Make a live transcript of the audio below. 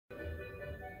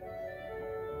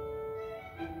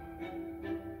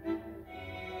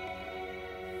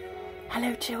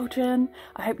Hello children,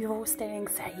 I hope you're all staying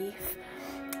safe.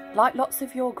 Like lots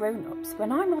of your grown-ups,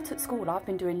 when I'm not at school I've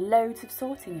been doing loads of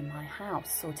sorting in my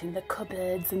house, sorting the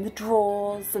cupboards and the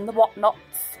drawers and the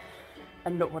whatnots.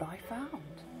 And look what I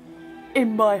found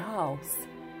in my house.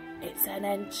 It's an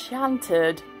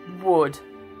enchanted wood.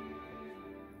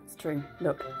 It's true,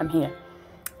 look, I'm here.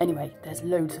 Anyway, there's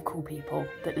loads of cool people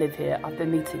that live here. I've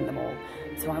been meeting them all.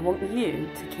 So I want you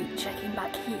to keep checking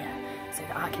back here so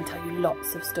that I can tell you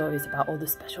lots of stories about all the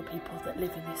special people that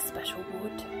live in this special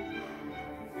wood.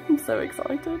 I'm so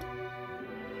excited.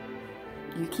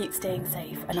 You keep staying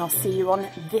safe and I'll see you on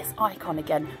this icon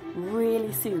again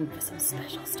really soon for some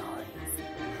special stories.